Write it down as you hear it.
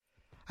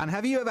And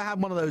have you ever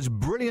had one of those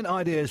brilliant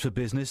ideas for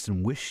business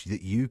and wish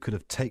that you could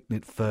have taken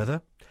it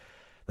further?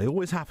 They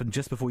always happen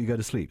just before you go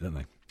to sleep, don't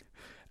they?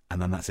 And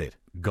then that's it.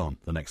 Gone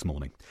the next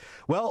morning.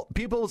 Well,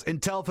 pupils in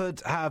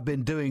Telford have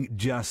been doing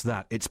just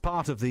that. It's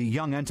part of the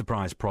Young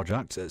Enterprise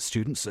Project.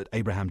 Students at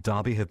Abraham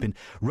Darby have been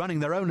running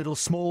their own little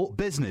small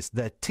business.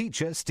 Their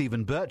teacher,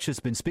 Stephen Birch,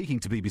 has been speaking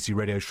to BBC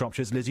Radio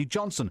Shropshire's Lizzie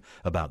Johnson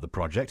about the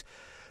project.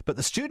 But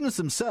the students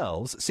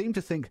themselves seem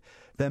to think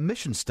their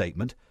mission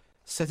statement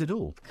said it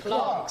all.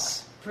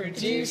 Clocks,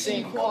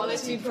 producing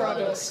quality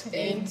products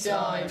in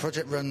time. The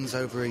project runs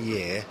over a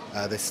year.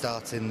 They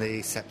start in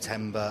the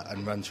September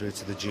and run through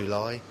to the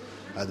July.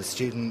 The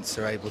students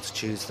are able to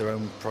choose their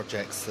own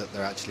projects that they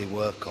actually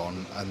work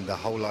on, and the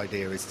whole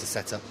idea is to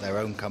set up their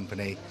own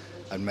company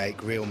and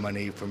make real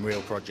money from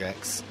real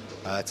projects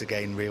to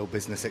gain real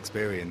business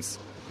experience.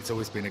 It's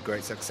always been a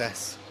great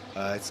success.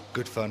 It's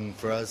good fun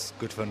for us,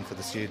 good fun for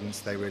the students.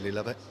 They really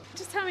love it.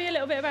 Just tell me a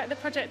little bit about the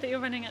project that you're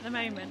running at the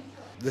moment.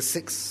 There's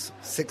six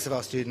of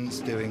our students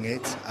doing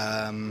it.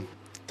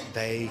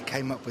 They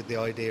came up with the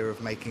idea of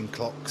making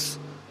clocks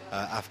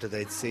after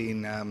they'd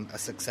seen a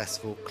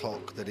successful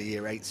clock that a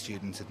Year 8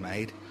 student had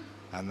made,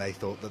 and they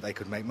thought that they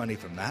could make money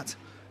from that,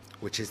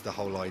 which is the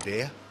whole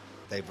idea.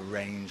 They've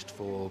arranged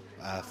for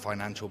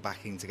financial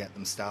backing to get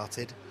them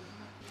started,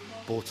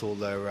 bought all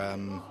their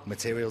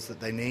materials that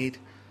they need,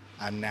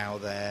 and now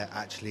they're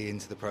actually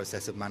into the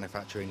process of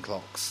manufacturing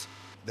clocks.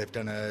 They've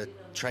done a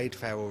trade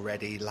fair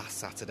already last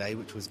Saturday,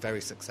 which was very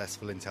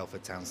successful in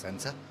Telford Town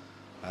Centre.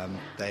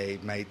 They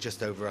made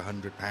just over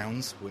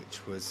 £100,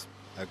 which was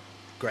a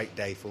great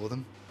day for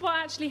them. What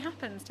actually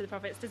happens to the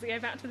profits? Does it go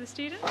back to the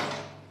students?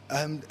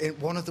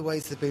 One of the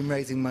ways they've been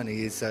raising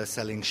money is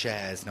selling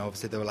shares. Now,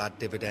 obviously, they will add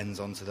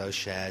dividends onto those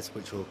shares,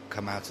 which will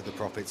come out of the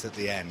profits at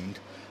the end.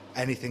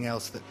 Anything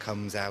else that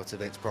comes out of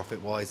it,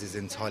 profit-wise, is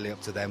entirely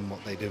up to them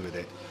what they do with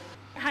it.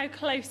 How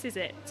close is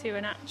it to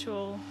an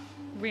actual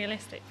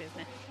realistic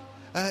business?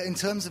 In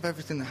terms of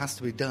everything that has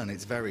to be done,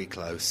 it's very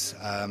close.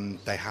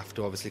 They have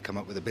to obviously come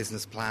up with a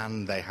business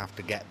plan, they have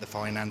to get the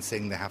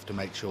financing, they have to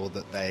make sure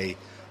that they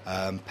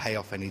pay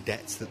off any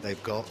debts that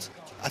they've got.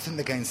 I think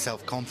they gain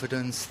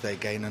self-confidence, they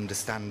gain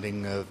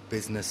understanding of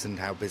business and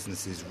how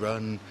businesses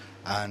run,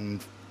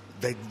 and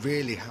they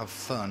really have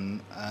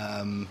fun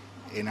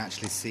in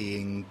actually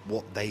seeing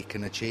what they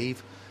can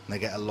achieve, and they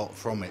get a lot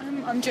from it.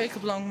 I'm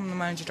Jacob Long, I'm the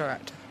Managing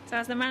Director. So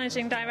as the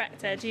managing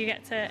director,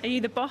 are you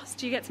the boss?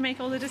 Do you get to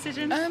make all the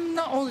decisions?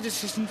 Not all the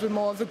decisions, but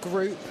more of a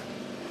group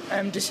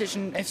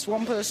decision. If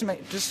one person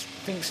just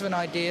thinks of an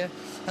idea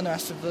and the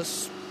rest of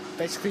us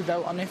basically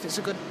vote on if it's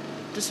a good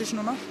decision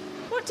or not.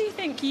 What do you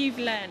think you've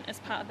learned as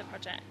part of the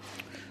project?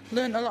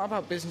 Learned a lot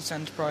about business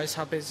enterprise,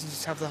 how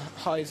businesses have the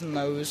highs and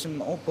lows,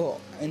 but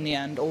in the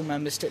end all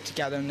members stick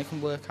together and they can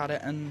work at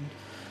it, and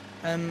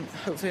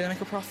hopefully they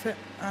make a profit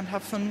and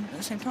have fun at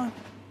the same time.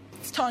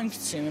 It's time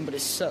consuming, but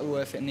it's so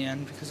worth it in the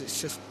end because it's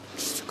just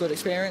a good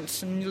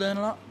experience and you learn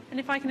a lot. And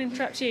if I can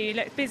interrupt you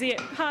look busy,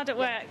 hard at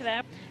work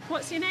there.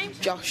 What's your name?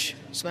 Josh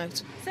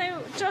Smout.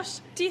 So, Josh,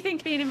 do you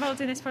think being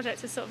involved in this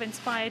project has sort of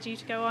inspired you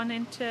to go on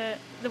into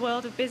the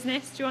world of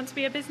business? Do you want to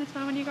be a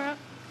businessman when you grow up?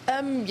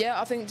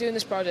 Yeah, I think doing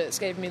this project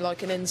gave me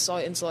like an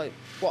insight into like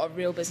what a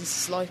real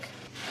business is like.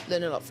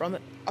 Learn a lot from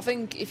it. I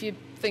think if you're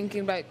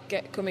thinking about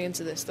coming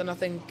into this, then I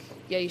think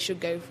you should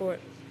go for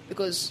it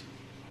because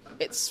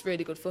it's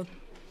really good fun.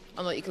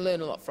 And like you can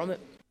learn a lot from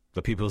it.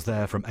 The pupils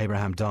there from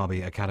Abraham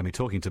Darby Academy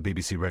talking to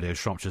BBC Radio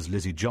Shropshire's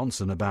Lizzie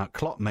Johnson about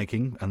clock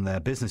making and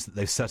their business that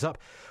they've set up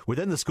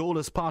within the school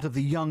as part of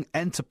the Young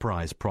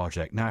Enterprise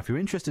Project. Now, if you're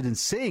interested in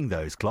seeing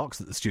those clocks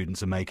that the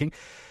students are making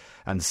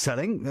and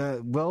selling,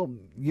 well,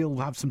 you'll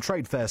have some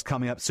trade fairs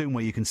coming up soon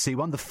where you can see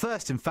one. The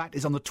first, in fact,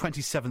 is on the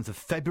 27th of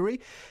February.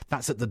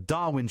 That's at the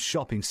Darwin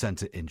Shopping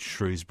Centre in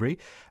Shrewsbury.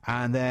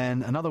 And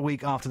then another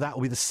week after that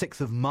will be the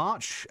 6th of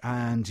March,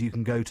 and you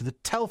can go to the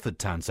Telford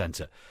Town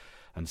Centre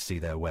and see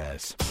their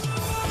wares.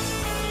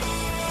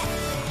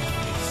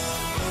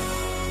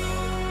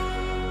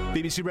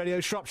 BBC Radio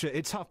Shropshire,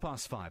 it's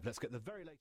 5:30. Let's get the very latest.